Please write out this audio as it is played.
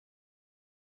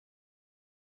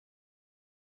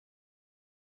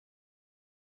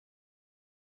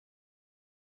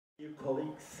Dear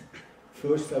colleagues,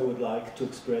 first I would like to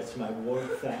express my warm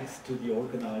thanks to the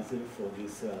organizer for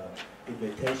this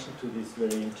invitation to this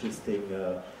very interesting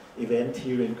event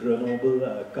here in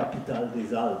Grenoble, Capitale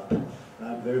des Alpes.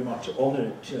 I'm very much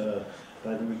honored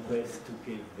by the request to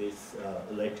give this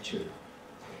lecture.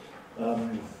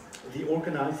 The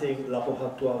organizing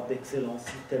Laboratory of Excellence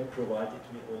ITTEM provided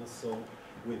me also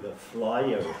with a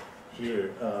flyer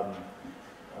here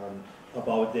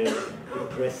about their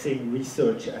impressive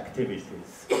research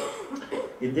activities.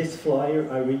 In this flyer,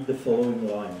 I read the following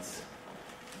lines.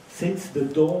 Since the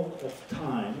dawn of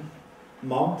time,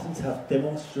 mountains have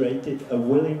demonstrated a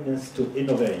willingness to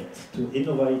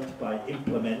innovate by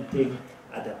implementing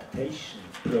adaptation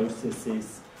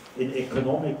processes in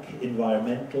economic,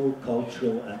 environmental,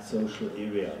 cultural, and social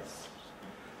areas.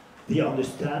 The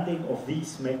understanding of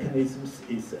these mechanisms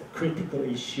is a critical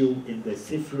issue in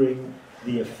deciphering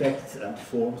the effects and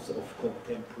forms of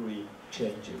contemporary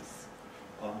changes,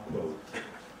 unquote.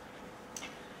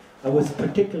 I was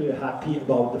particularly happy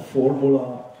about the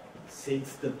formula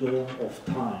since the dawn of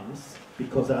times,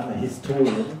 because I'm a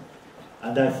historian,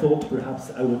 and I thought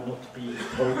perhaps I would not be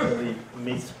totally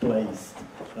misplaced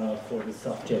for the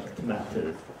subject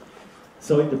matter.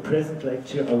 So in the present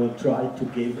lecture, I will try to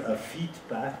give a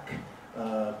feedback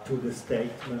to the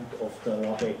statement of the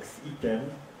LabEx ITTEM,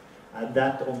 and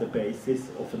that on the basis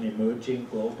of an emerging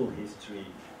global history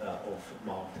of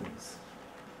mountains.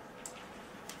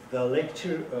 The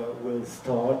lecture will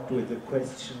start with the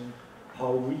question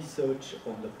how research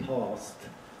on the past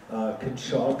can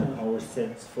sharpen our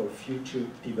sense for future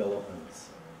developments.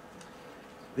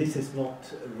 This is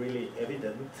not really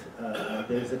evident.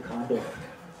 There's a kind of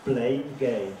blame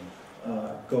game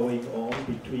going on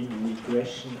between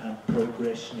regression and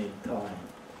progression in time.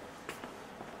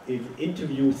 In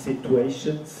interview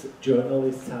situations,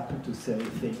 journalists happen to say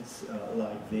things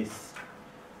like this.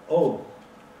 Oh,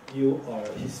 you are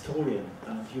a historian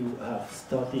and you have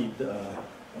studied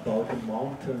about the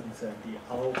mountains and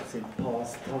the Alps in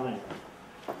past time.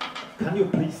 Can you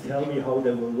please tell me how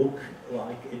they will look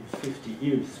like in 50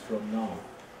 years from now?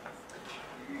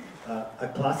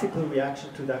 A classical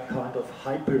reaction to that kind of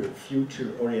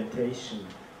hyper-future orientation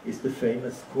is the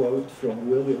famous quote from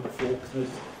William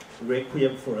Faulkner's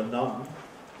Requiem for a Nun,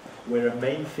 where a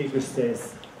main figure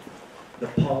says, the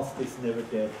past is never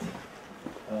dead,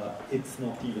 it's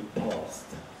not even past.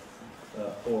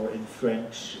 Or in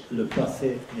French, le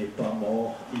passé n'est pas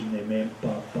mort, il n'est même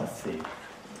pas passé.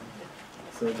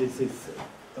 So this is,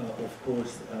 of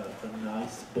course, a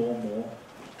nice bon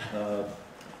mot,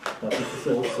 but it is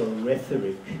also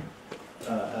rhetoric,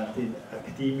 and in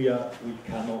academia we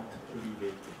cannot leave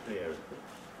it there.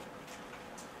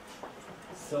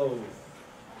 So,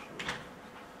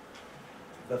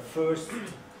 the first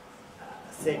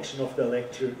section of the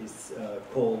lecture is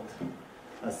called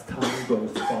As Time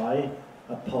Goes By,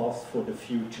 A Path for the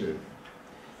Future.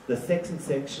 The second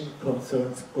section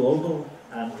concerns global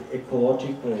and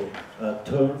ecological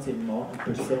turns in mountain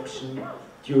perception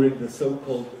during the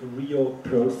so-called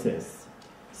Rio-process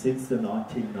since the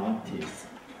 1990s.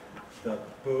 The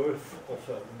birth of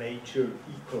a major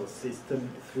ecosystem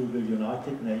through the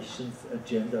United Nations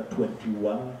Agenda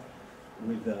 21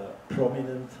 with a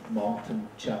prominent mountain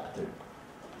chapter.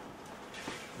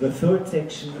 The third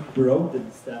section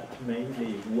broadens that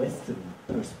mainly Western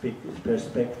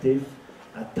perspective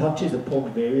and touches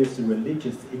upon various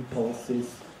religious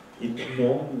impulses in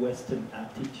non-Western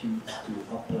attitudes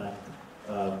to upland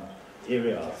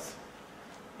areas.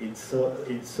 In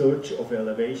search of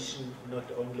elevation, not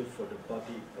only for the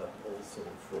body, but also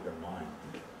for the mind.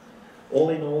 All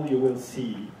in all, you will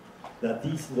see that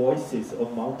these voices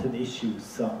on mountain issues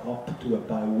sum up to a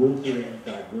bewildering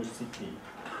diversity.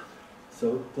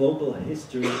 So global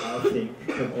history, I think,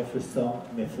 can offer some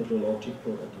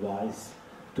methodological advice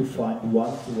to find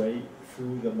one's way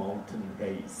through the mountain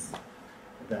haze.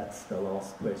 That's the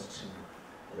last question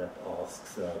that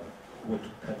asks, what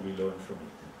can we learn from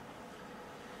it?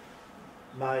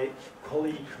 My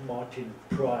colleague Martin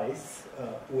Price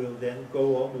will then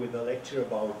go on with a lecture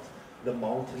about the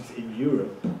mountains in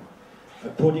Europe.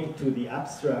 According to the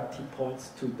abstract, he points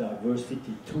to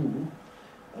diversity too,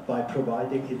 by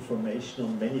providing information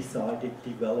on many-sided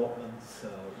developments,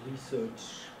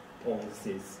 research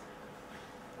policies.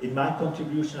 In my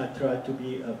contribution, I try to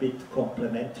be a bit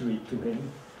complementary to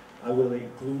him. I will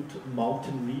include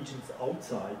mountain regions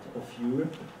outside of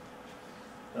Europe,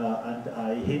 and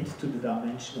I hint to the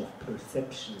dimension of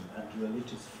perception and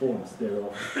religious forms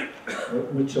thereof,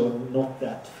 which are not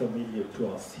that familiar to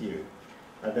us here.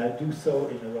 And I do so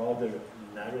in a rather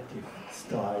narrative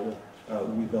style,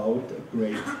 without a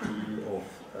great deal of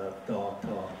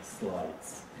data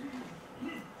slides.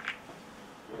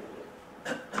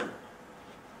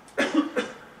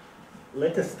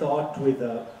 Let us start with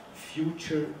a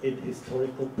future in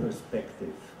historical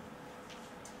perspective.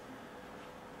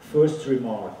 First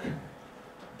remark.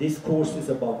 Discourses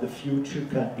about the future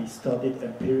can be studied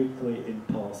empirically in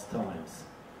past times,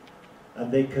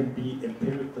 and they can be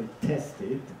empirically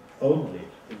tested only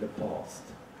in the past.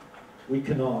 We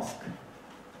can ask,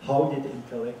 how did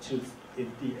intellectuals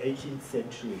in the 18th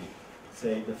century,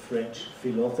 say the French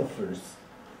philosophers,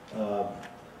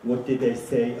 what did they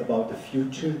say about the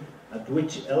future, and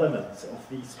which elements of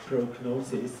these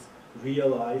prognoses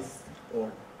realized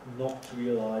or not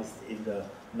realized in the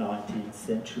 19th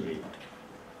century?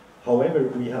 However,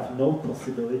 we have no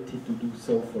possibility to do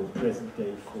so for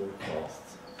present-day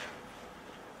forecasts.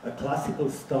 A classical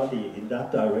study in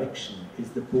that direction is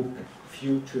the book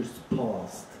Futures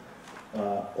Past,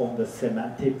 on the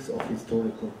semantics of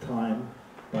historical time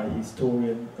by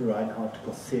historian Reinhard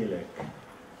Koselleck.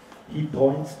 He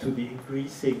points to the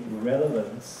increasing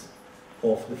relevance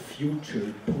of the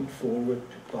future put forward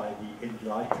by the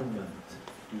Enlightenment,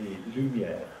 les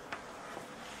Lumières.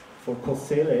 For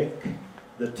Koselleck,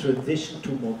 the transition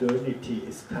to modernity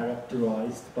is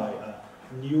characterized by a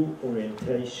new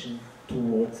orientation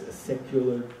towards a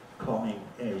secular coming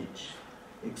age,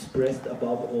 expressed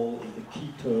above all in the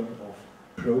key term of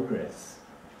progress.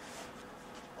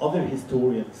 Other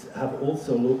historians have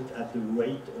also looked at the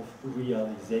rate of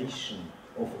realization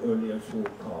of earlier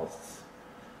forecasts,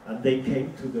 and they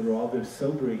came to the rather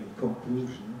sobering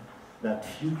conclusion that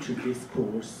future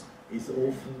discourse is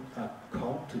often a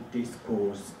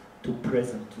counter-discourse to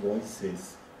present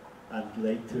voices, and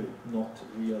later not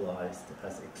realized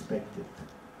as expected.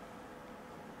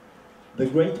 The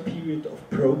great period of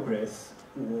progress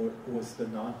was the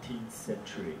 19th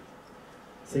century.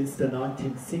 Since the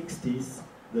 1960s,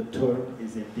 the term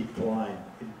is in decline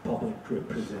in public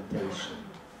representation.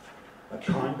 A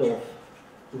kind of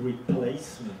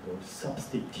replacement or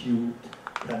substitute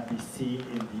can be seen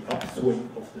in the upswing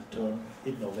of the term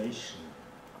innovation.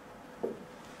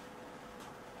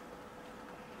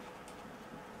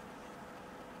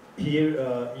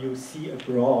 Here you see a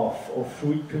graph of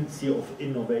frequency of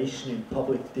innovation in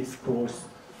public discourse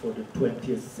for the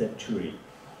 20th century.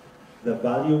 The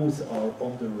values are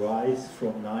on the rise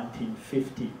from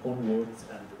 1950 onwards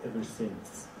and ever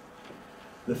since.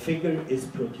 The figure is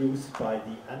produced by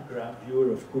the Ngram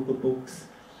viewer of Google Books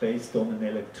based on an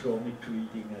electronic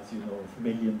reading, as you know, of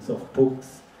millions of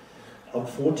books.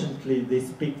 Unfortunately, this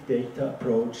big data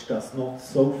approach does not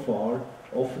so far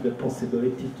offer the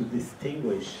possibility to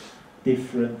distinguish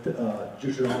different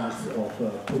genres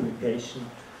of publication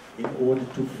in order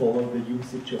to follow the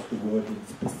usage of the word in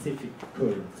specific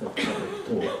currents of public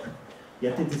talk.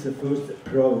 Yet it is a first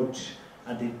approach,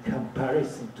 and in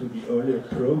comparison to the earlier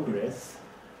progress,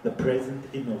 the present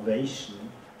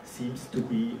innovation seems to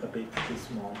be a bit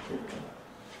dismantled.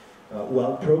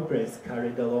 While progress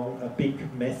carried along a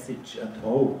big message and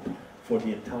hope for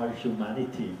the entire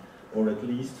humanity, or at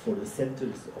least for the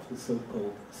centers of the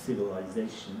so-called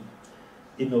civilization,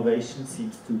 innovation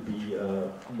seems to be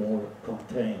more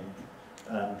contained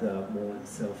and more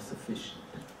self-sufficient.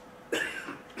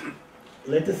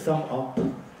 Let us sum up.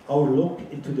 Our look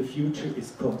into the future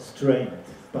is constrained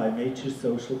by major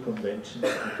social conventions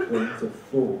and currents of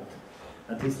thought,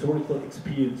 and historical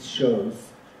experience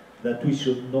shows that we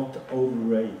should not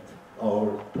overrate our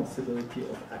possibility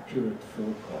of accurate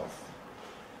forecast.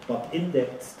 But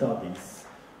in-depth studies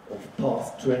of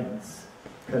past trends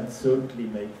can certainly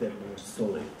make them more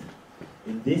solid.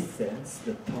 In this sense,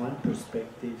 the time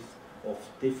perspectives of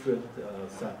different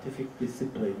scientific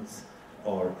disciplines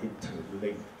are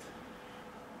interlinked.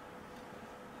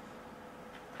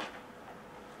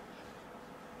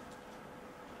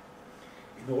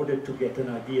 In order to get an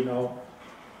idea now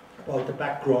about the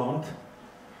background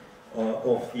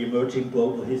of the emerging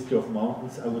global history of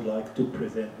mountains, I would like to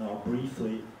present now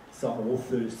briefly some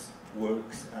authors,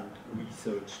 works, and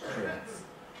research trends.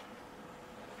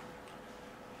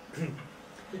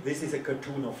 This is a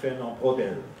cartoon of Fernand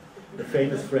Braudel, the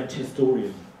famous French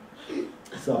historian,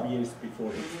 some years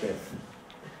before his death,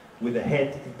 with a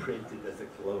head imprinted as a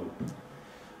globe.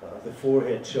 The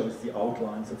forehead shows the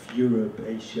outlines of Europe,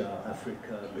 Asia,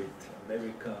 Africa, with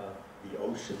America, the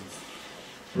oceans.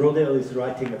 Braudel is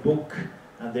writing a book,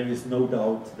 and there is no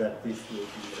doubt that this will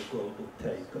be a global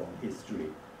take on history.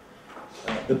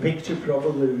 The picture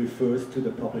probably refers to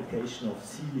the publication of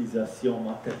Civilisation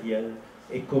matérielle,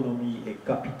 économie et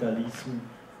capitalisme,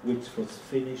 which was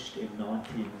finished in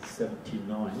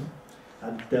 1979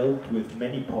 and dealt with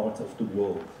many parts of the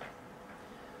world.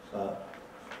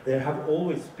 There have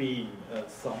always been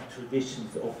some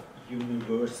traditions of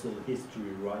universal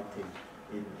history writing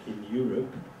in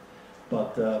Europe,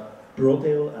 but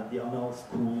Brodel and the Annals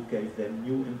School gave them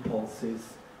new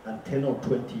impulses, and 10 or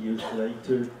 20 years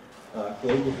later,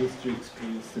 global history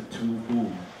experienced a true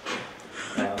boom,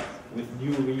 with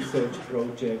new research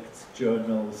projects,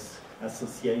 journals,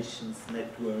 associations,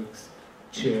 networks,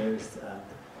 chairs, and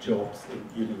jobs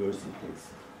in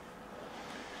universities.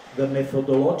 The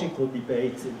methodological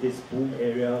debates in this boom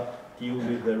area deal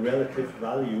with the relative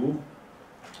value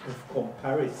of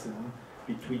comparison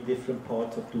between different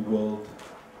parts of the world,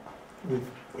 with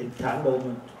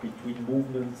entanglement between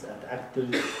movements and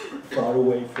actors far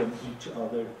away from each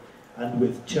other, and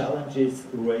with challenges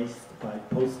raised by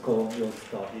post-colonial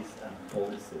studies and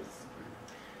policies.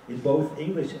 In both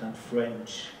English and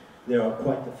French, there are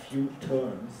quite a few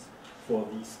terms for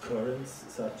these currents,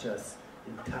 such as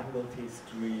entangled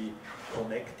history,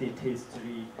 connected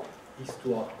history,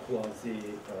 histoire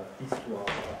croisée, histoire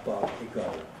à part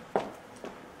égale.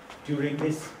 During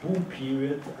this boom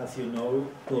period, as you know,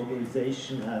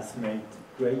 globalization has made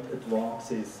great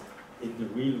advances in the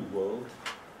real world,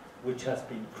 which has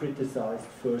been criticized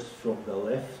first from the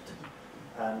left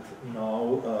and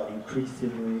now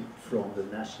increasingly from the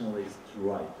nationalist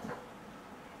right.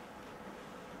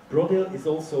 Brodel is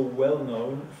also well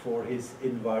known for his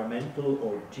environmental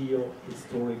or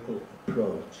geo-historical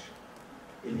approach.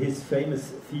 In his famous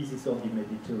thesis on the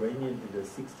Mediterranean in the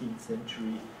 16th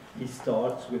century, he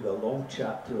starts with a long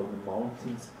chapter on the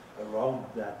mountains around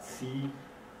that sea,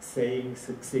 saying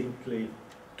succinctly,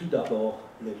 tout d'abord,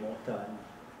 les montagnes,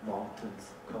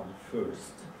 mountains come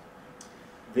first.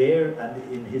 There, and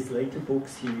in his later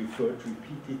books, he referred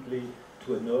repeatedly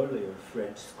to an earlier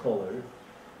French scholar,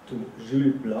 to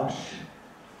Jules Blache,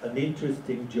 an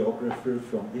interesting geographer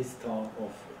from this town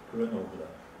of Grenoble.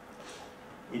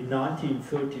 In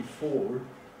 1934,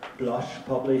 Blache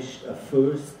published a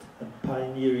first and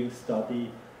pioneering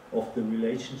study of the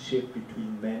relationship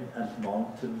between men and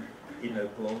mountain in a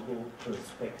global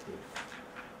perspective.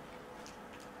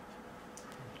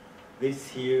 This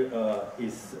here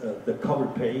is the cover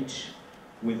page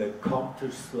with a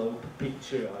counter-slope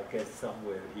picture, I guess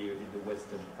somewhere here in the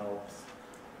Western Alps.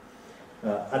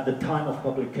 At the time of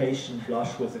publication,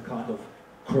 Blache was a kind of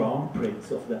crown prince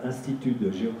of the Institut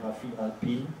de Géographie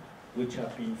Alpine, which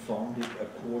had been founded a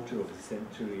quarter of a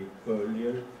century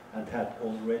earlier and had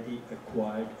already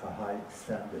acquired a high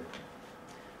standard.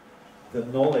 The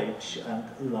knowledge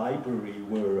and library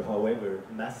were, however,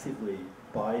 massively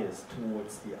biased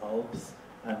towards the Alps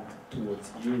and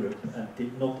towards Europe, and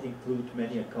did not include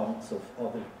many accounts of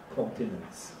other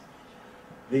continents.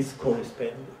 This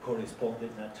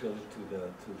corresponded naturally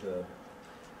to the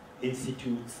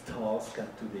Institute's task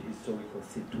and to the historical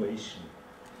situation.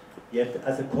 Yet,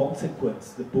 as a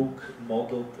consequence, the book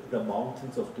modeled the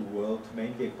mountains of the world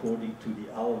mainly according to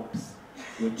the Alps,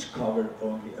 which covered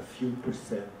only a few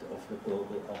percent of the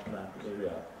global upland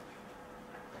area.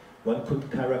 One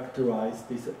could characterize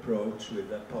this approach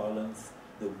with a parlance,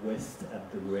 the West and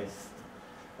the rest,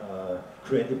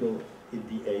 credible in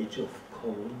the age of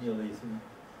colonialism,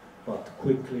 but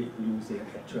quickly losing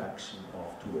attraction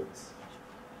afterwards.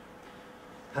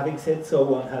 Having said so,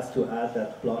 one has to add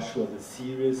that Blache was a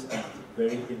serious and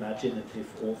very imaginative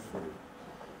author.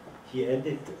 He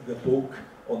ended the book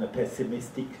on a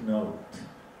pessimistic note.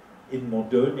 In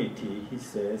modernity, he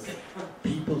says,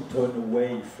 people turn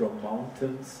away from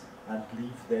mountains and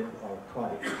leave them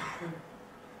archaic.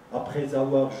 Après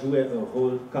avoir joué un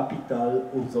rôle capital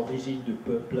aux origines du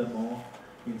peuplement,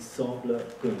 il semble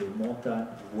que les montagnes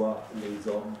voient les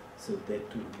hommes se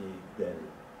détourner d'elles.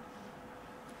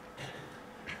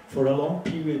 For a long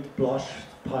period, Blache's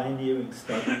pioneering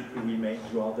study remained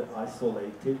rather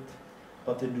isolated,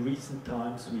 but in recent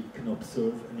times we can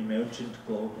observe an emergent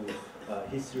global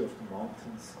history of the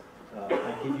mountains.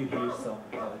 I give you here some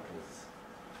titles.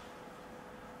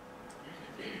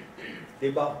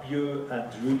 Desbarbieux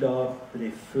and Ruda, les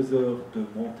faiseurs de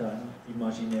montagne,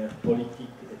 imaginaire politique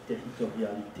et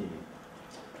territorialité.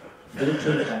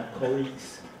 Fulton and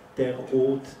colleagues, terre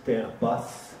haute, terre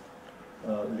basse,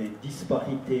 les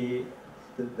disparités,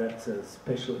 that's a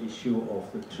special issue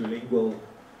of the trilingual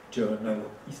journal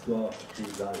Histoire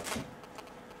des Alpes.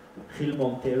 Gil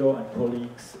Montero and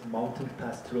colleagues, Mountain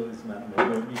Pastoralism and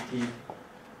Modernity,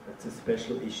 that's a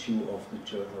special issue of the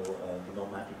journal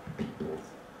Nomadic Peoples.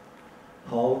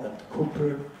 Hall and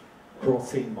Cooper,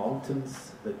 Crossing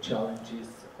Mountains, the Challenges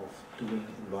of Doing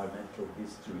Environmental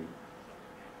History.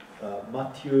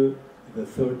 Mathieu, The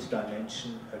Third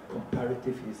Dimension, A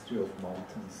Comparative History of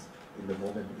Mountains in the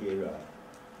Modern Era.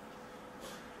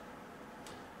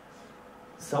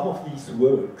 Some of these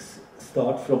works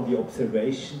start from the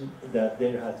observation that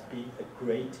there has been a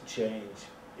great change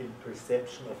in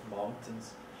perception of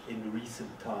mountains in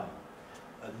recent time,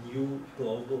 a new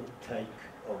global take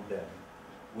on them,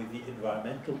 with the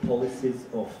environmental policies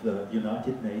of the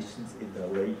United Nations in the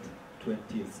late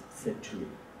 20th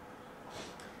century.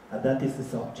 And that is the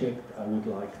subject I would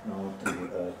like now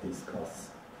to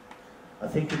discuss. I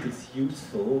think it is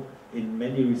useful in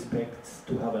many respects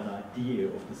to have an idea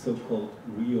of the so-called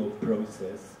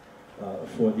Rio-process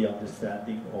for the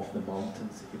understanding of the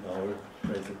mountains in our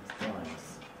present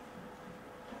times.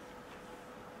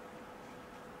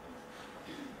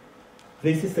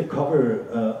 This is the cover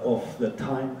of the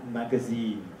Time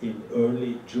magazine in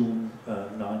early June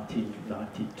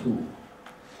 1992.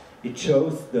 It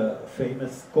shows the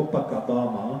famous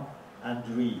Copacabana and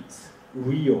reads,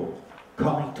 "Rio,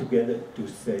 coming together to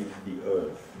save the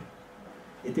Earth."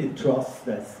 It entrusts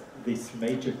this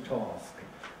major task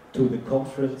to the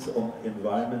Conference on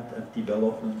Environment and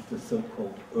Development, the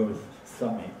so-called Earth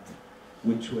Summit,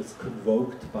 which was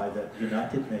convoked by the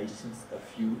United Nations a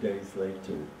few days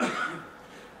later.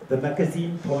 The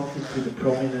magazine pointed to the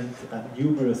prominent and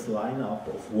numerous lineup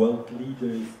of world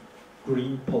leaders,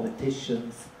 green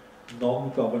politicians,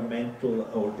 non-governmental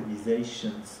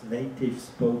organizations, native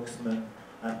spokesmen,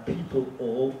 and people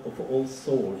of all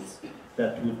sorts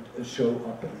that would show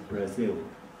up in Brazil.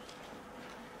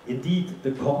 Indeed,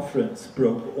 the conference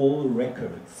broke all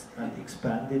records and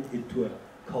expanded into a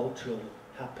cultural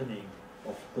happening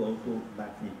of global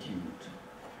magnitude.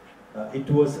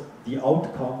 It was the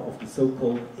outcome of the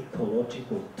so-called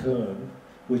ecological turn,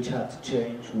 which had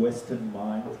changed Western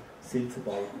mind since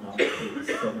about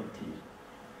 1970.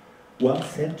 One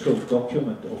central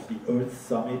document of the Earth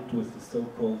Summit was the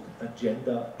so-called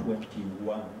Agenda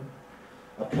 21,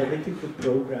 a political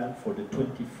program for the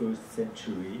 21st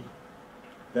century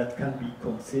that can be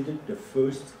considered the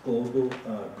first global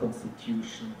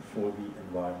constitution for the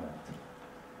environment.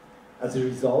 As a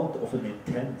result of an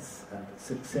intense and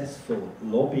successful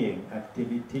lobbying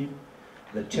activity,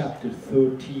 the chapter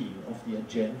 13 of the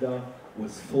agenda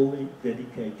was fully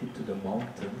dedicated to the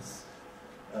mountains,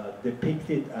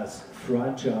 depicted as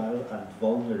fragile and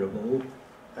vulnerable,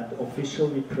 and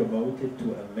officially promoted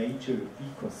to a major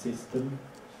ecosystem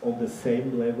on the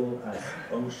same level as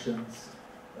oceans,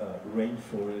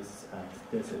 rainforests, and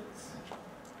deserts.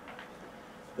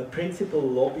 The principal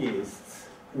lobbyists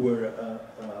were a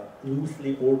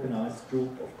loosely organized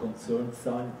group of concerned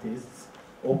scientists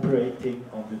operating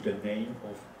under the name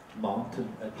of Mountain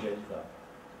Agenda.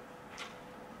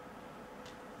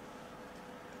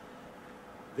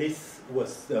 This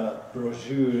was the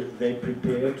brochure they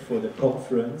prepared for the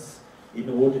conference in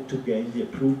order to gain the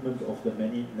approval of the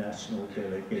many national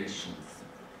delegations.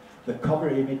 The cover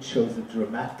image shows a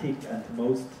dramatic and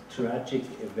most tragic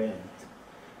event,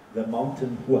 the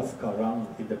mountain Huascarán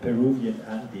in the Peruvian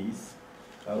Andes,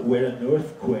 where an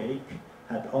earthquake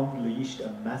had unleashed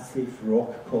a massive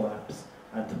rock collapse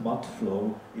and mud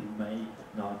flow in May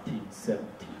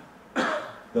 1970.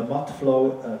 The mud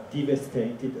flow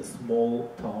devastated a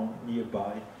small town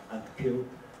nearby and killed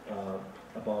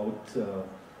about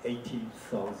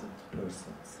 18,000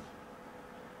 persons.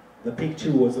 The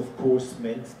picture was of course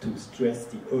meant to stress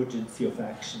the urgency of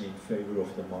action in favor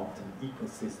of the mountain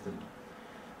ecosystem.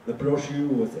 The brochure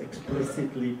was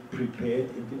explicitly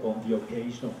prepared on the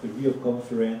occasion of the Rio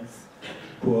conference,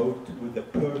 quote, with the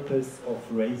purpose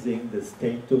of raising the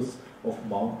status of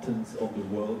mountains on the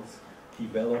world's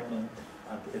development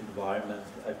and environment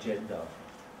agenda.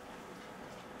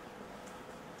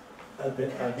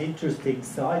 An interesting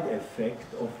side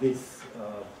effect of this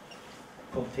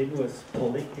continuous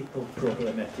political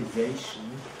problematization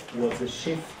was a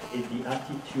shift in the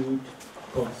attitude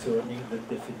concerning the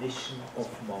definition of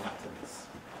mountains.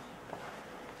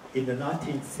 In the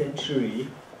 19th century,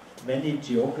 many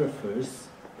geographers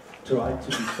tried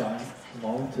to define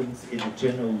mountains in a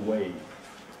general way,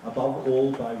 above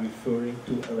all by referring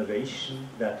to elevation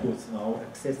that was now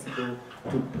accessible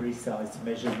to precise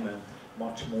measurement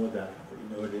much more than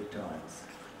in earlier times.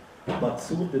 But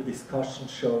soon the discussion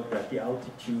showed that the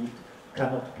altitude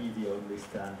cannot be the only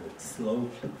standard.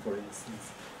 Slope, for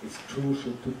instance, is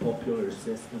crucial to popular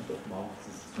assessment of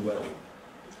mountains as well.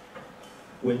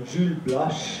 When Jules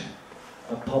Blache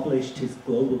published his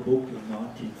global book in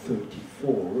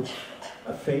 1934,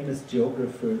 a famous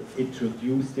geographer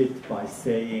introduced it by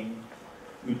saying,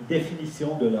 "Une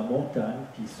définition de la montagne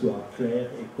qui soit claire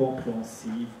et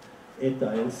compréhensive est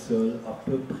à elle seule à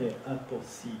peu près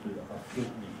impossible à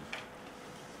fournir."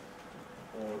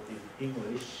 Or in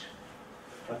English,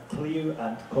 a clear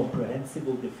and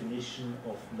comprehensible definition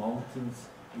of mountains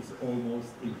is almost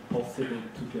impossible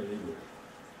to deliver.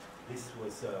 This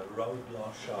was Raoul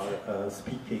Blanchard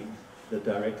speaking, the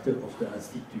director of the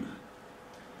Institute.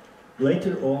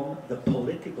 Later on, the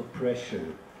political pressure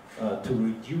to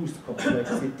reduce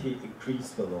complexity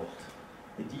increased a lot.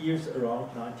 In the years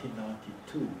around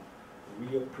 1992, the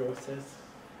Rio-process,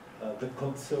 the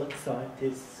concerned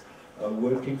scientists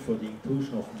working for the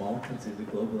inclusion of mountains in the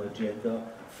global agenda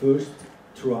first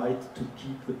tried to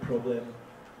keep the problem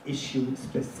issue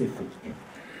specific.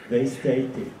 They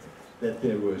stated that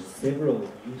there were several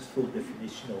useful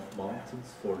definitions of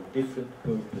mountains for different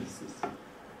purposes,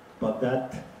 but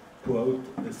that, quote,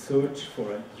 the search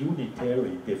for a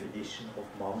unitary definition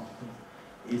of mountain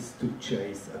is to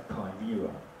chase a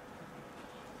chimera.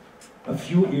 A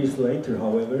few years later,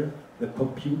 however, the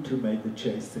computer made the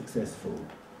chase successful.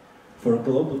 For a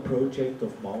global project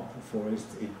of mountain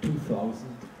forests in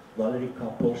 2000, Valérie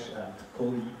Capoche and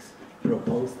colleagues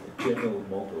proposed a general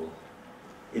model.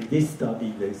 In this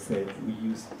study, they said, we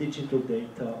use digital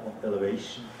data on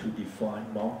elevation to define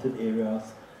mountain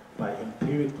areas by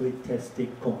empirically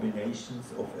testing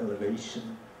combinations of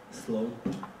elevation, slope,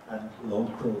 and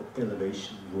local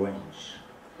elevation range.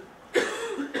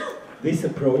 This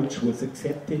approach was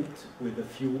accepted with a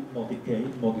few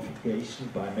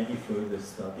modifications by many further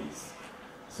studies.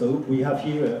 So we have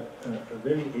here a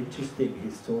very interesting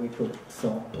historical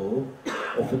example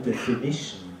of a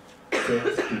definition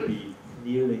said to be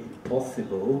nearly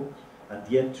impossible and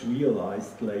yet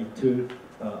realized later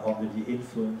under the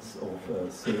influence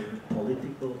of certain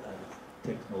political and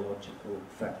technological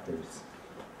factors.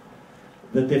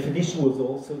 The definition was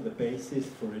also the basis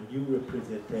for a new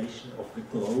representation of the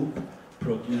globe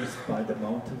produced by the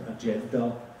Mountain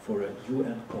Agenda for a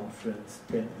UN conference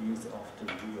 10 years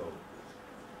after Rio.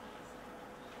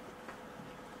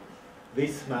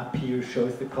 This map here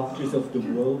shows the countries of the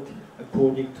world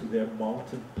according to their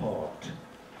mountain part.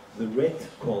 The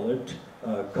red-colored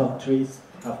countries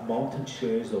have mountain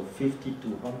shares of 50 to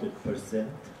 100%.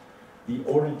 The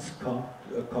orange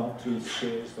countries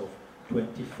shares of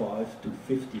 25 to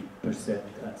 50%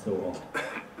 and so on.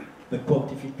 The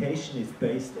quantification is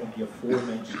based on the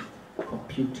aforementioned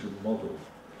computer model.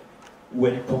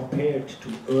 When compared to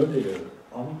earlier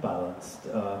unbalanced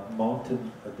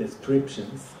mountain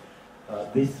descriptions,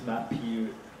 this map here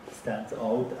stands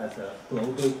out as a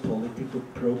global political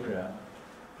program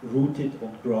rooted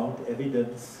on ground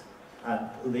evidence and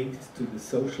linked to the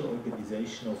social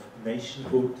organization of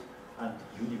nationhood and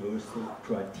universal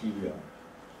criteria.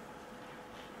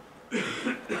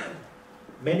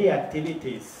 Many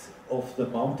activities of the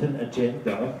Mountain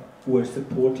Agenda were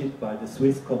supported by the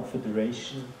Swiss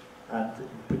Confederation and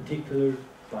in particular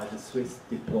by the Swiss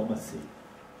diplomacy.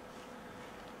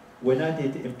 When I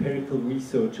did empirical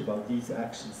research about these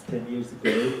actions 10 years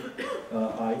ago,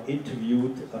 I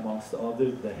interviewed, amongst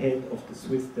others, the head of the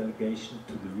Swiss delegation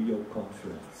to the Rio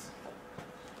conference.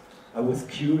 I was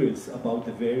curious about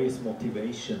the various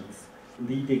motivations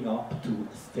leading up to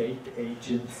state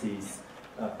agencies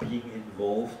being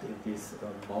involved in this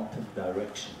mountain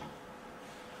direction.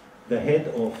 The head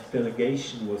of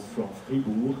delegation was from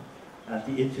Fribourg, and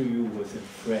the interview was in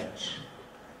French.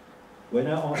 When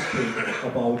I asked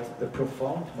him about the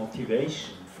profound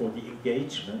motivation for the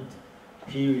engagement,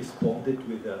 he responded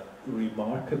with a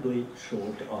remarkably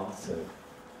short answer.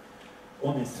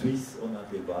 On est Suisse, on a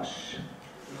des vaches.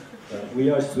 We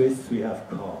are Swiss, we have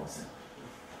cows.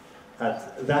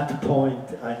 At that point,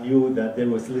 I knew that there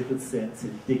was little sense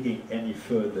in digging any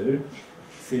further,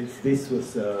 since this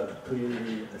was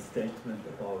clearly a statement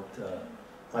about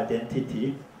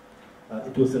identity.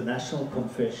 It was a national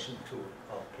confession to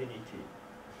alpinity.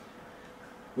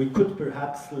 We could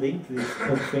perhaps link this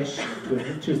confession to an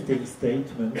interesting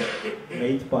statement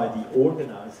made by the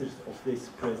organizers of this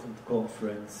present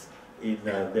conference in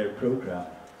their program.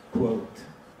 Quote,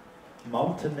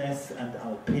 "Mountainous and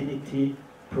alpinity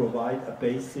provide a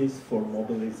basis for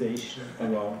mobilization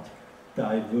around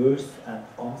diverse and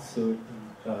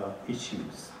uncertain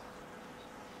issues."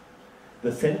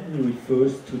 The sentence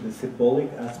refers to the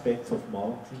symbolic aspects of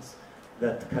mountains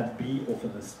that can be of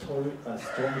an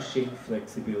astonishing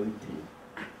flexibility.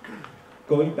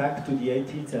 Going back to the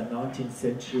 18th and 19th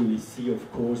century, we see,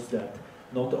 of course, that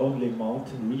not only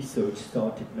mountain research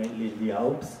started mainly in the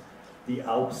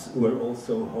Alps were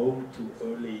also home to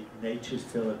early nature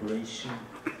celebration,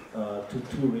 to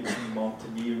tourism,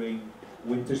 mountaineering,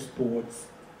 winter sports,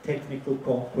 technical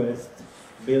conquest,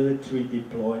 military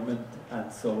deployment,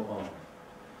 and so on.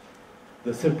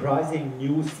 The surprising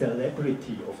new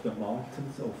celebrity of the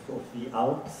mountains, of the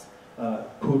Alps,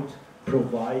 could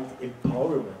provide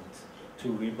empowerment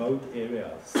to remote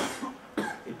areas.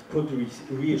 it could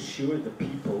reassure the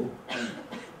people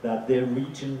that their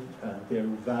region and their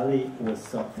valley was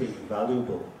something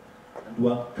valuable. And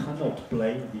one cannot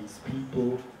blame these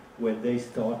people when they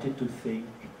started to think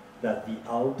that the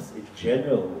Alps in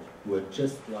general were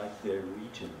just like their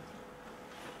region.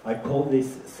 I call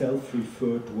this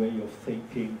self-referred way of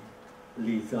thinking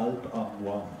Les Alpes en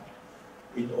moi,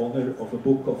 in honor of a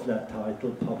book of that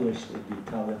title published in the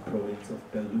Italian province of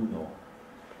Belluno.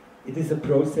 It is a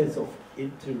process of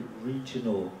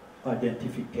inter-regional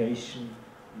identification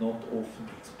not often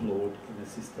explored in a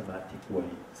systematic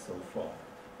way so far.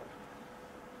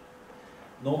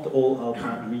 Not all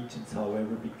alpine regions,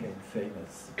 however, became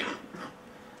famous.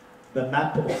 The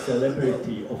map of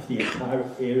celebrity of the entire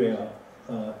area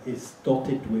is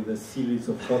dotted with a series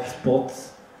of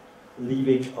hotspots,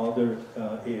 leaving other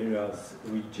areas,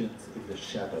 regions in the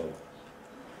shadow.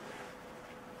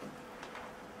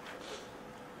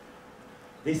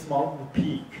 This mountain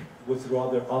peak was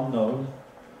rather unknown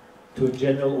to a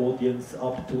general audience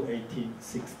up to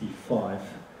 1865,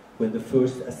 when the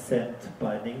first ascent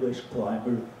by an English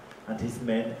climber and his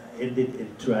men ended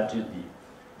in tragedy.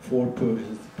 4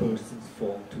 persons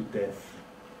fall to death.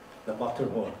 The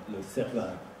Matterhorn, Le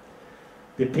Cervin,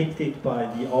 depicted by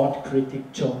the art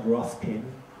critic John Ruskin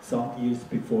some years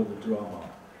before the drama.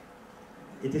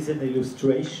 It is an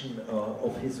illustration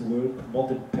of his work,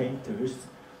 Modern Painters,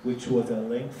 which was a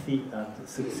lengthy and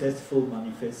successful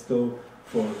manifesto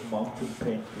for mountain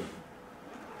painting.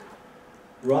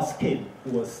 Ruskin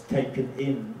was taken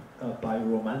in by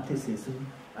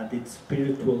Romanticism and its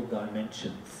spiritual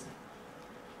dimensions.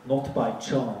 Not by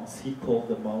chance, he called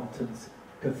the mountains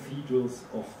cathedrals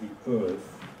of the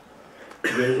earth,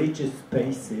 religious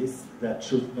spaces that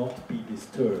should not be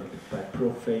disturbed by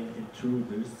profane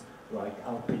intruders like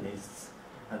alpinists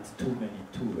and too many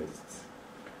tourists.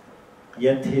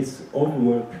 Yet his own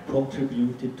work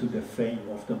contributed to the fame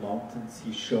of the mountains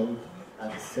he showed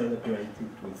and celebrated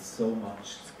with so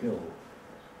much skill.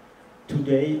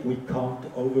 Today we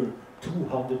count over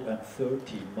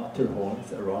 230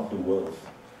 Matterhorns around the world.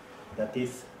 That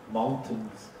is,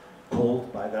 mountains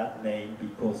called by that name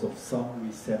because of some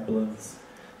resemblance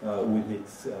with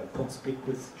its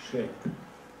conspicuous shape.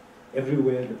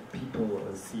 Everywhere the people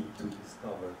seem to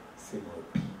discover similar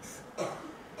peaks.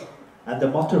 And the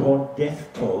Matterhorn death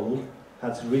toll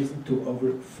has risen to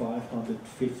over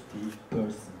 550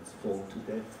 persons fall to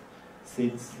death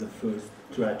since the first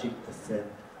tragic ascent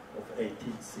of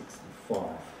 1865.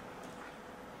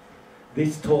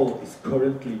 This toll is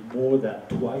currently more than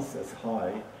twice as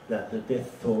high than the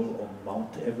death toll on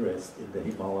Mount Everest in the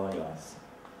Himalayas.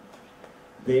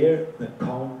 There, the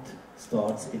count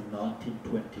starts in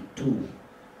 1922,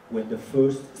 when the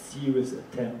first serious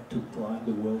attempt to climb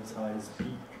the world's highest peak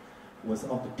was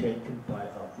undertaken by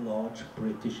a large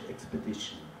British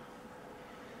expedition.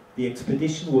 The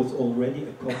expedition was already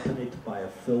accompanied by a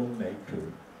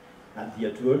filmmaker, and the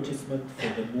advertisement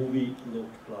for the movie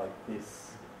looked like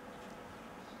this.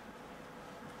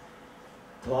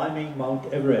 Climbing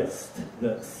Mount Everest,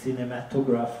 the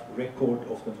cinematograph record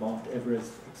of the Mount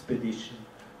Everest expedition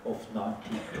of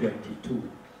 1922. You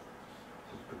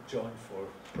could join for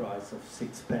a price of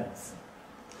 6p.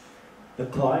 The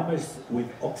climbers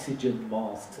with oxygen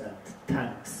masks and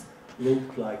tanks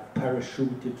looked like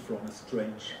parachuted from a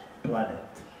strange planet,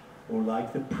 or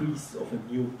like the priests of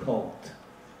a new cult.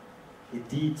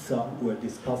 Indeed, some were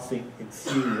discussing in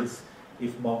serious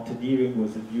if mountaineering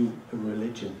was a new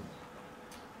religion.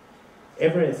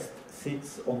 Everest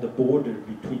sits on the border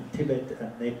between Tibet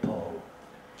and Nepal.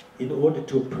 In order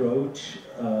to approach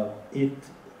it,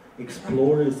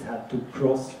 explorers had to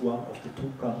cross one of the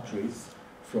two countries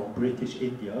from British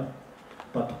India,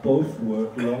 but both were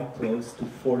long closed to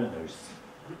foreigners.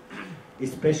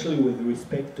 Especially with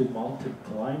respect to mountain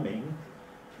climbing,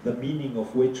 the meaning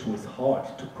of which was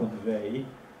hard to convey,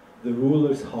 the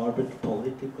rulers harbored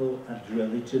political and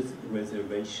religious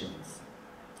reservations.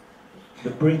 The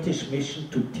British mission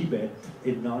to Tibet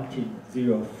in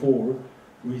 1904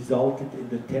 resulted in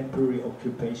the temporary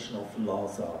occupation of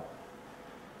Lhasa.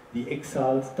 The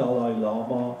exiled Dalai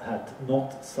Lama had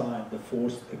not signed the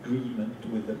forced agreement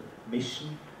with the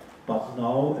mission, but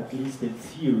now, at least in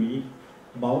theory,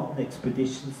 mountain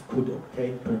expeditions could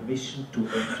obtain permission to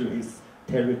enter his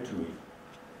territory.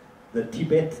 The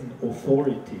Tibetan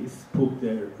authorities put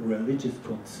their religious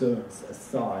concerns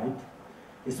aside,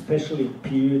 especially in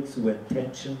periods when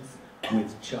tensions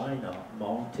with China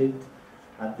mounted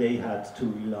and they had to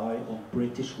rely on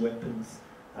British weapons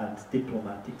and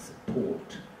diplomatic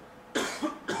support.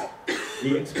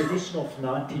 The expedition of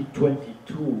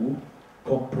 1922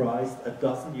 comprised a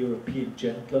dozen European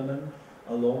gentlemen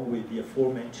along with the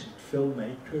aforementioned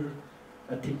filmmaker,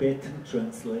 a Tibetan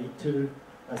translator,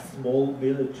 a small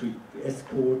military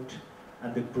escort,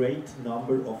 and a great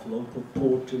number of local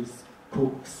porters,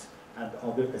 cooks, and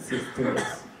other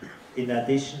assistants. In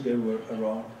addition, there were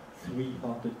around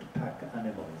 300 pack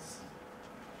animals.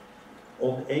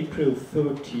 On April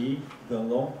 30, the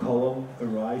long column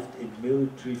arrived in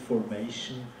military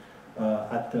formation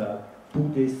at the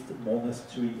Buddhist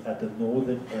monastery at the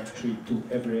northern entry to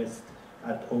Everest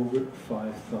at over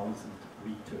 5,000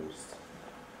 meters.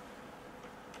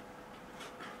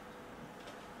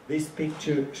 This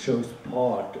picture shows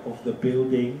part of the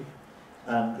building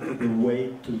and the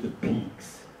way to the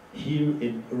peaks. Here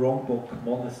in Rongbuk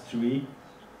Monastery,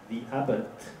 the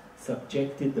abbot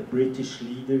subjected the British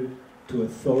leader to a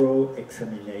thorough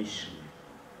examination.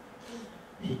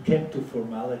 He kept to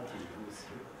formality, he was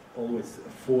always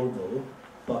formal,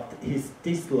 but his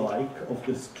dislike of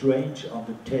the strange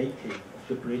undertaking of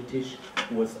the British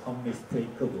was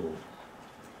unmistakable.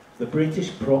 The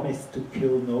British promised to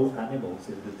kill no animals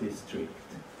in the district,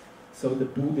 so the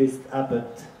Buddhist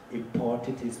abbot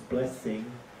imparted his blessing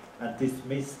and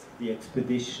dismissed the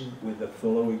expedition with the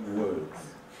following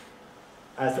words: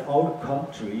 "As our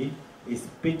country is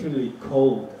bitterly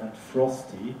cold and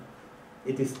frosty,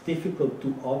 it is difficult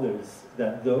to others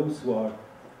than those who are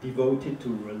devoted to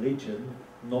religion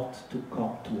not to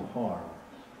come to harm.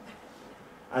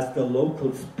 As the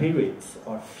local spirits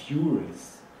are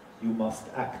furious, you must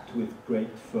act with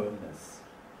great firmness."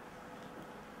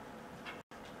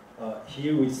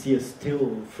 Here we see a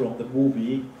still from the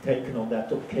movie taken on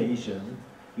that occasion.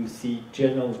 You see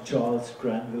General Charles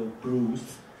Granville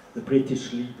Bruce, the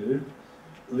British leader,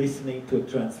 listening to a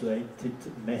translated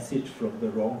message from the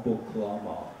Rongbuk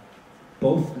Lama.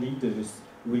 Both leaders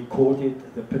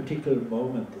recorded the particular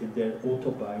moment in their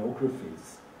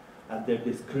autobiographies, and their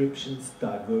descriptions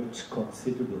diverge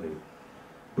considerably.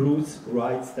 Bruce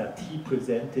writes that he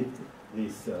presented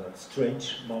this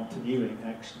strange mountaineering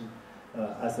action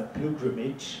as a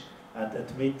pilgrimage and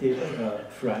admitted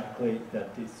frankly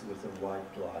that this was a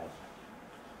white lie.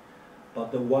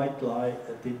 But the white lie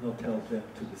did not help them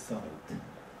to the summit.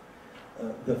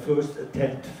 The first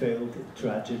attempt failed in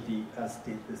tragedy, as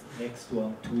did the next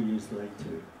one 2 years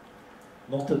later.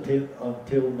 Not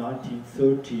until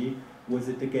 1930 was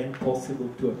it again possible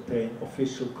to obtain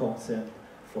official consent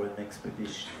for an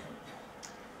expedition.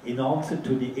 In answer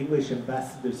to the English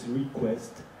ambassador's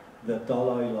request, the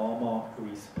Dalai Lama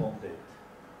responded.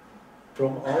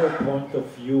 From our point of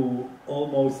view,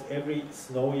 almost every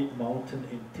snowy mountain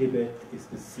in Tibet is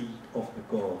the seat of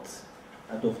the gods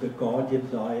and of the guardian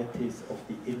deities of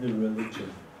the inner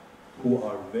religion, who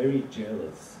are very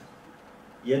jealous.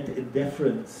 Yet in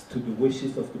deference to the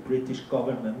wishes of the British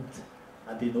government,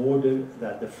 and in order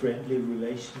that the friendly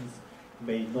relations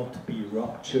may not be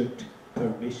ruptured,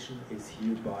 permission is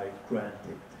hereby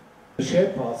granted. The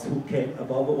Sherpas, who came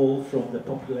above all from the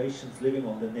populations living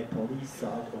on the Nepalese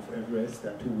side of Everest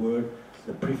and who were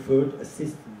the preferred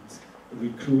assistants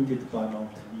recruited by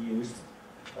mountaineers,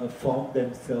 found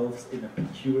themselves in a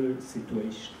peculiar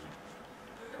situation.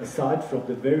 Aside from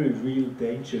the very real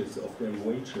dangers of their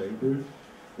wage labor,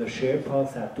 the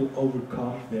Sherpas had to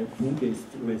overcome their Buddhist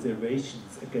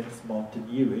reservations against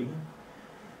mountaineering.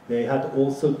 They had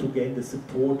also to gain the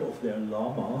support of their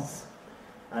lamas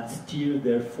and steer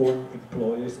their foreign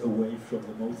employers away from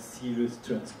the most serious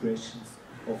transgressions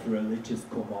of religious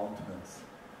commandments.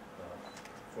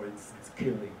 For instance,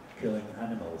 killing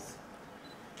animals.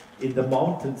 In the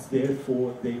mountains,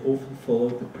 therefore, they often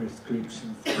followed the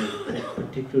prescriptions with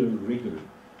particular rigor.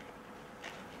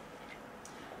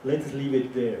 Let's leave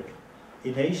it there.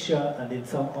 In Asia and in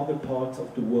some other parts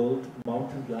of the world,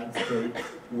 mountain landscapes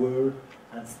were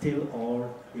and still are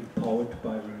empowered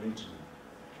by religion.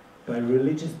 By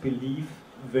religious belief,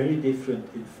 very different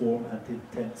in form and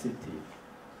intensity.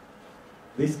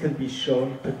 This can be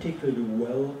shown particularly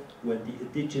well when the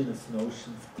indigenous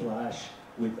notions clash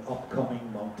with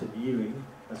upcoming mountaineering,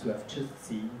 as we have just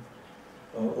seen,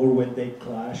 or when they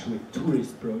clash with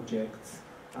tourist projects,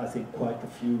 as in quite a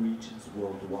few regions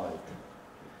worldwide.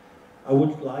 I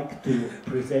would like to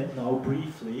present now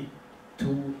briefly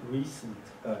two recent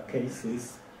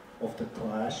cases of the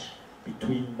clash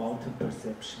between mountain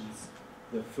perceptions.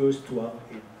 The first one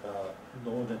in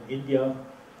northern India,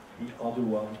 the other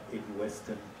one in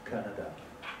western Canada.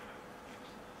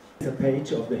 It's a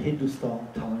page of the Hindustan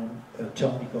Time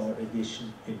Chandigarh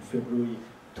edition in February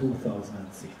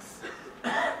 2006.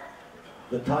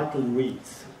 The title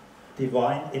reads,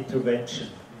 "Divine Intervention,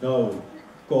 No,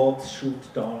 Gods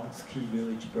Shoot Down Ski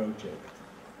Village Project."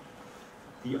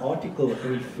 The article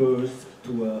refers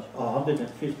to a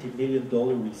 $150 million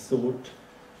resort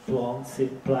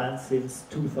planned since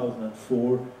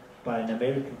 2004 by an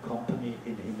American company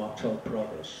in Himachal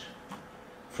Pradesh.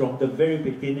 From the very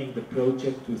beginning, the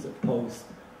project was opposed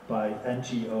by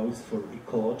NGOs for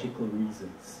ecological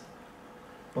reasons.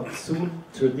 But soon,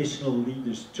 traditional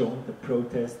leaders joined the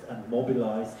protest and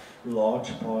mobilized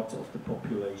large parts of the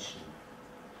population.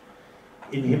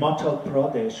 In Himachal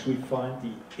Pradesh, we find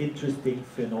the interesting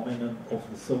phenomenon of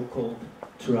the so-called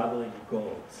traveling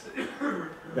gods.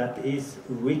 That is,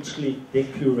 richly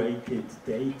decorated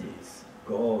deities,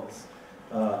 gods,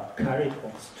 carried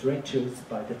on stretchers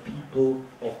by the people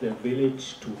of their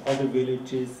village to other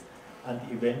villages and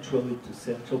eventually to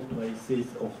central places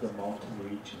of the mountain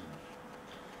region.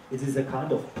 It is a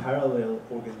kind of parallel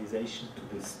organization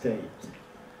to the state.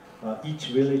 Each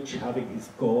village having his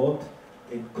god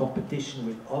in competition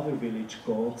with other village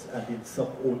gods and in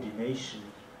subordination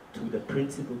to the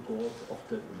principal god of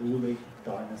the ruling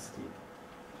dynasty.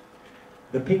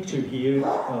 The picture here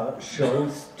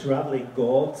shows traveling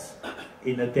gods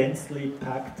in a densely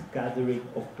packed gathering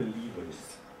of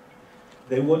believers.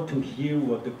 They want to hear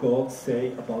what the gods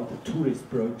say about the tourist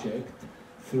project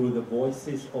through the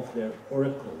voices of their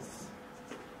oracles.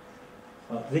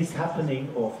 This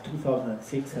happening of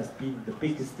 2006 has been the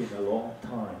biggest in a long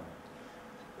time.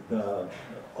 The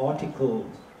article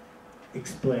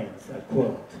explains, I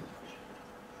quote,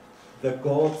 "The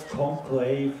gods'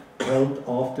 conclave held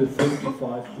after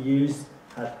 35 years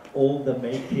had all the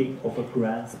making of a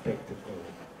grand spectacle.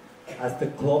 As the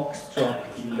clock struck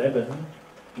 11,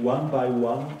 one by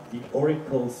one, the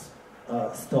oracles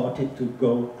started to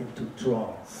go into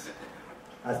trance.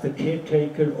 As the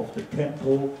caretaker of the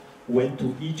temple went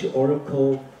to each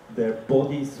oracle, their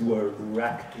bodies were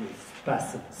racked with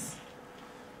spasms.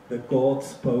 The god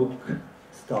spoke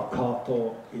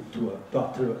staccato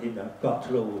in a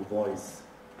guttural voice,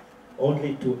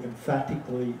 only to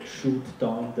emphatically shoot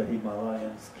down the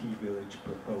Himalayan ski village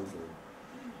proposal."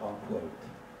 Unquote.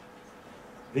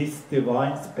 This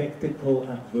divine spectacle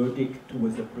and verdict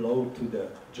was a blow to the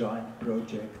giant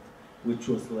project, which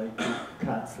was later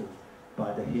cancelled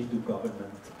by the Hindu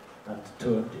government and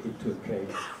turned into a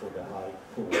case for the High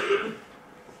Court.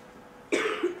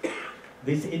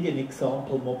 This Indian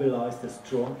example mobilized a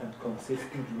strong and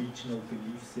consistent regional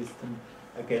belief system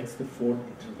against the foreign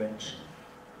intervention.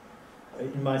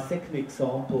 In my second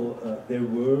example, there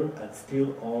were and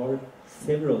still are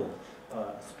several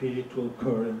spiritual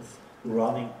currents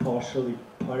running partially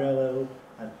parallel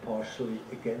and partially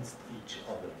against each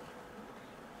other.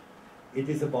 It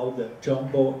is about the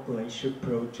Jumbo Glacier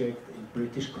project in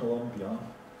British Columbia,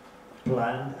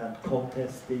 planned and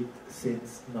contested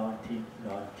since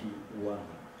 1991.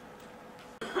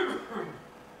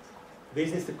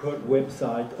 This is the current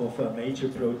website of a major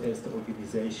protest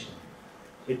organization.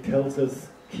 It tells us,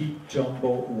 "Keep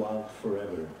Jumbo wild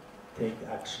forever. Take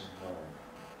action now."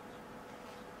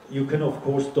 You can of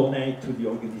course donate to the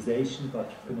organization,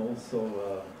 but you can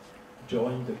also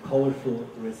join the colorful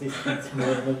resistance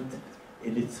movement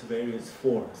in its various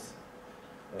forms.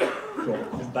 From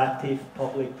combative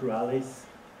public rallies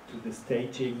to the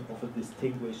staging of a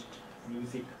distinguished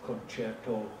music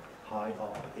concerto high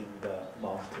up in the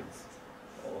mountains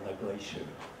on a glacier.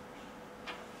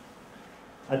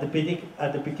 At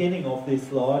the beginning of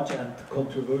this large and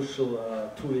controversial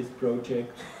tourist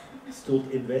project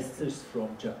stood investors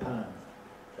from Japan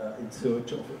in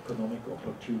search of economic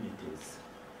opportunities.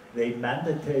 They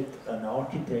mandated an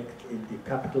architect in the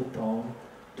capital town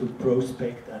to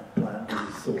prospect and plan the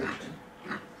resort.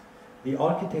 The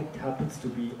architect happens to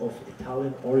be of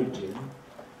Italian origin,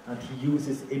 and he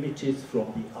uses images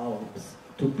from the Alps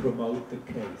to promote the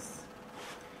case.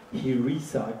 He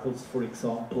recycles, for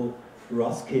example,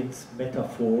 Ruskin's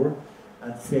metaphor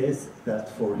and says that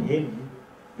for him,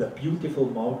 the beautiful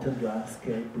mountain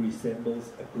landscape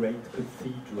resembles a great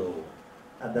cathedral,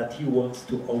 and that he wants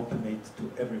to open it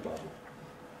to everybody.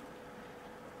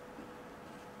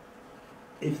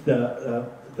 If the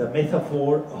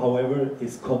metaphor, however,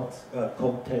 is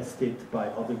contested by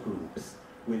other groups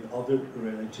with other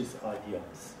religious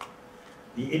ideals.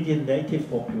 The Indian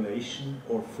native population,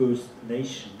 or First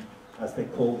Nation, as they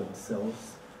call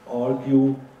themselves,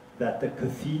 argue that the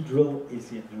cathedral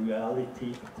is in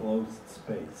reality a closed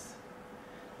space.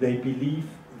 They believe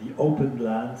the open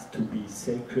lands to be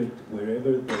sacred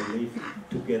wherever they live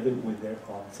together with their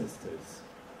ancestors.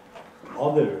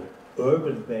 Other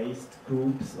urban-based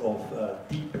groups of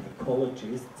deep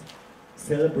ecologists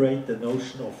celebrate the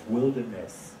notion of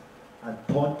wilderness and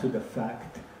point to the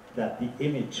fact that the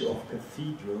image of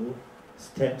cathedral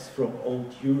stems from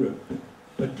old Europe,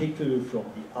 particularly from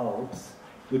the Alps,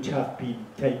 which have been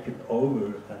taken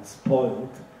over and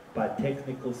spoiled by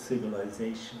technical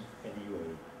civilization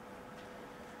anyway.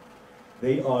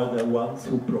 They are the ones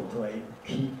who proclaim,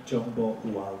 keep Jumbo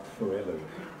wild forever.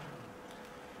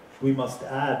 We must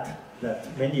add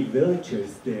that many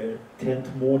villagers there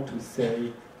tend more to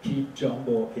say, keep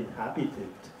Jumbo inhabited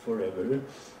forever,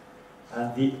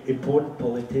 and the important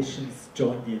politicians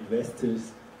join the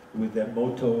investors with their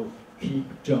motto, keep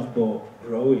Jumbo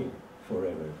growing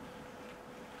forever.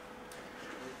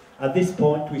 At this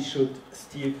point, we should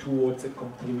steer towards a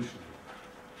conclusion.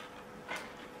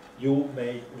 You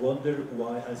may wonder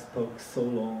why I spoke so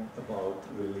long about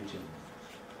religion.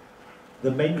 The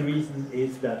main reason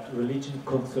is that religion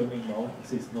concerning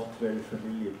mountains is not very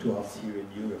familiar to us here in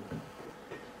Europe.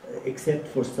 Except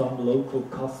for some local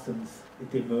customs,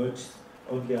 it emerged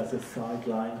only as a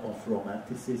sideline of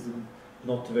romanticism,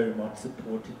 not very much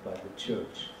supported by the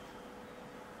church.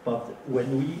 But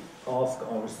when we ask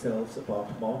ourselves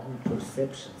about mountain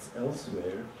perceptions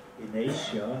elsewhere, in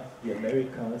Asia, the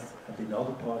Americas, and in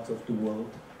other parts of the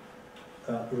world,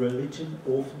 religion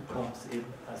often comes in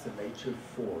as a major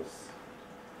force,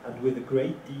 and with a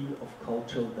great deal of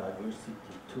cultural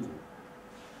diversity too.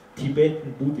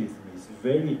 Tibetan Buddhism is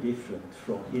very different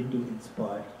from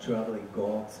Hindu-inspired traveling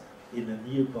gods in a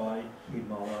nearby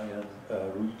Himalayan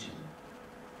region.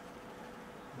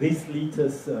 This leads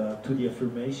us to the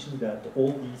affirmation that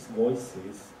all these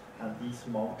voices and these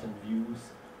mountain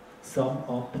views sum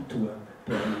up to a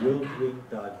bewildering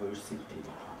diversity.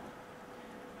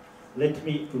 Let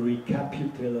me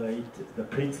recapitulate the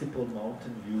principal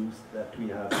mountain views that we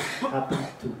have happened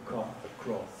to come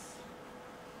across.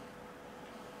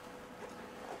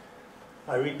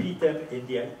 I repeat them in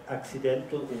the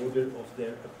accidental order of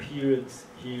their appearance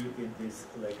here in this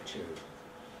lecture.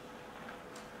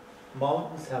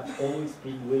 Mountains have always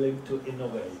been willing to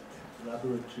innovate.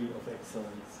 Laboratory of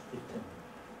Excellence ITTEM.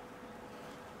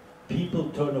 People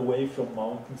turn away from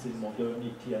mountains in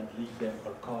modernity and leave them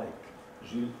archaic.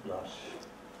 Jules Lash.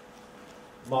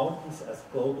 Mountains as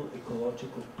global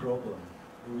ecological problem.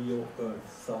 Rio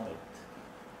Earth Summit.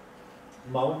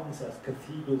 Mountains as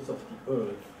cathedrals of the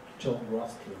earth. John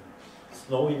Ruskin.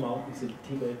 Snowy mountains in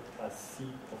Tibet as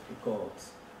seat of the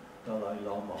gods. Dalai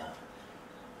Lama.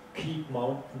 Keep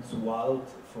mountains wild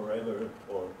forever,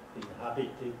 or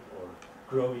inhabited, or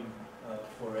growing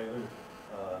forever.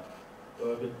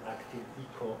 Urban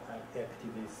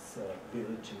eco-activists,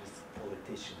 villagers,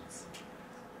 politicians.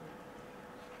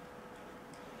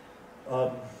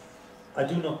 I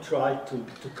do not try to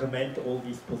comment all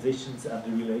these positions and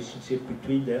the relationship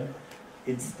between them.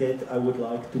 Instead, I would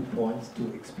like to point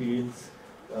to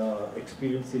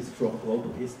experiences from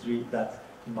global history that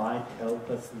might help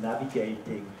us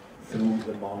navigating through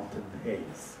the mountain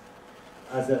haze.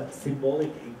 As a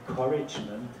symbolic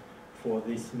encouragement for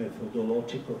this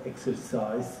methodological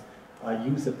exercise, I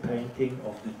use a painting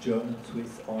of the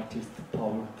German-Swiss artist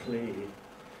Paul Klee.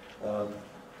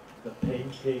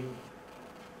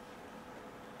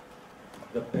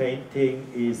 The painting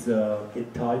is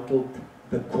entitled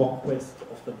The Conquest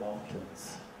of the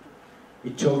Mountains.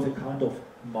 It shows a kind of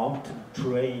mountain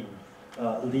train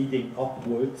leading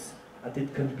upwards, and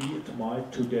it can be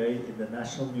admired today in the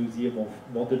National Museum of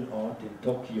Modern Art in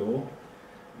Tokyo,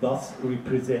 thus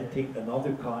representing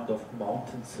another kind of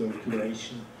mountain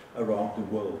circulation around the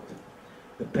world.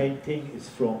 The painting is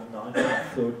from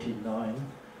 1939,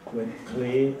 when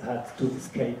Klee had to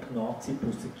escape Nazi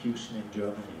persecution in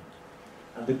Germany.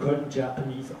 And the current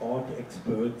Japanese art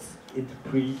experts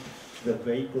interpret the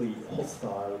vaguely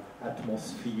hostile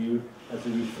atmosphere as a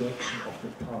reflection of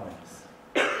the times.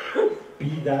 Be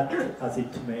that as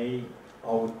it may,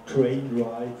 our train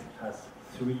ride has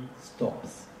 3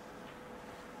 stops.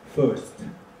 First,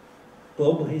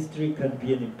 global history can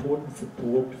be an important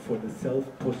support for the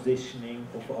self-positioning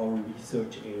of our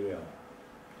research area,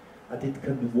 and it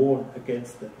can warn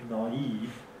against the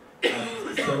naive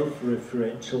and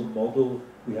self-referential model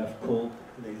we have called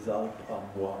les Alpes à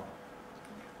moi.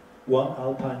 One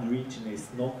alpine region is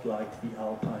not like the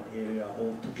alpine area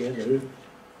altogether,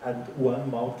 and one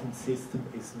mountain system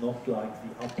is not like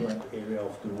the upland area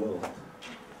of the world.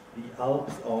 The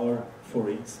Alps are, for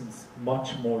instance,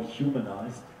 much more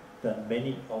humanized than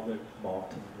many other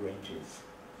mountain ranges.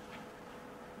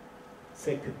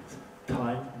 Second,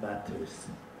 time matters.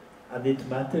 And it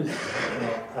matters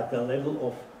at the level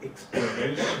of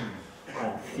explanation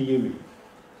and theory.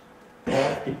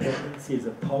 Path dependency is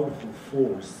a powerful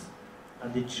force,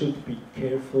 and it should be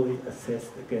carefully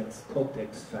assessed against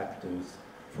context factors,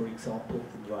 for example,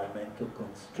 environmental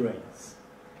constraints.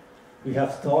 We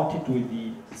have started with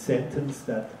the sentence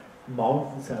that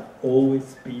mountains have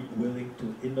always been willing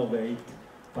to innovate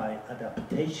by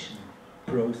adaptation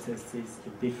processes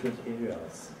in different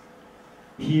areas.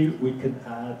 Here we can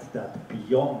add that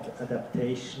beyond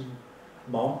adaptation,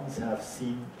 mountains have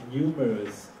seen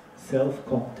numerous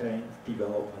self-contained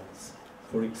developments,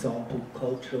 for example,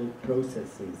 cultural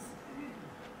processes.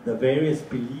 The various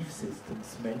belief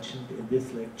systems mentioned in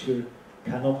this lecture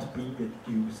cannot be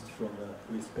deduced from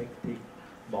the respective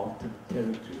mountain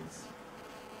territories.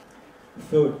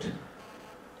 Third,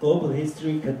 global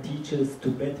history can teach us to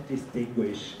better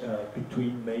distinguish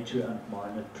between major and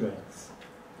minor trends,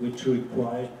 which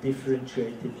require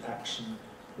differentiated action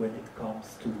when it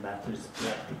comes to matters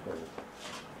practical.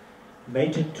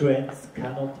 Major trends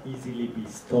cannot easily be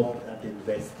stopped and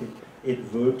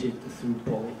inverted through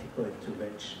political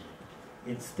intervention.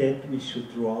 Instead, we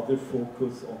should rather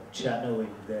focus on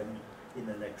channeling them in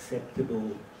an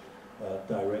acceptable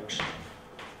direction.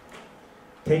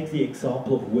 Take the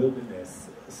example of wilderness,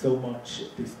 so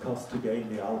much discussed today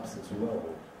in the Alps as well.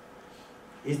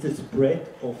 Is the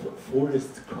spread of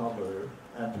forest cover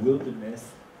and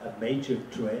wilderness a major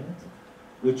trend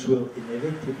which will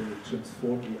inevitably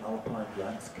transform the alpine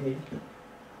landscape?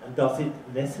 And does it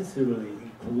necessarily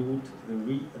include the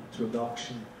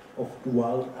reintroduction of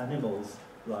wild animals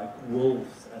like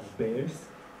wolves and bears?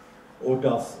 Or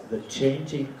does the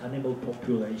changing animal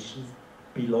population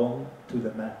belong to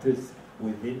the matters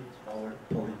within our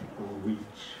political reach?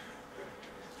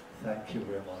 Thank you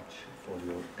very much for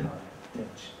your kind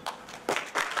attention.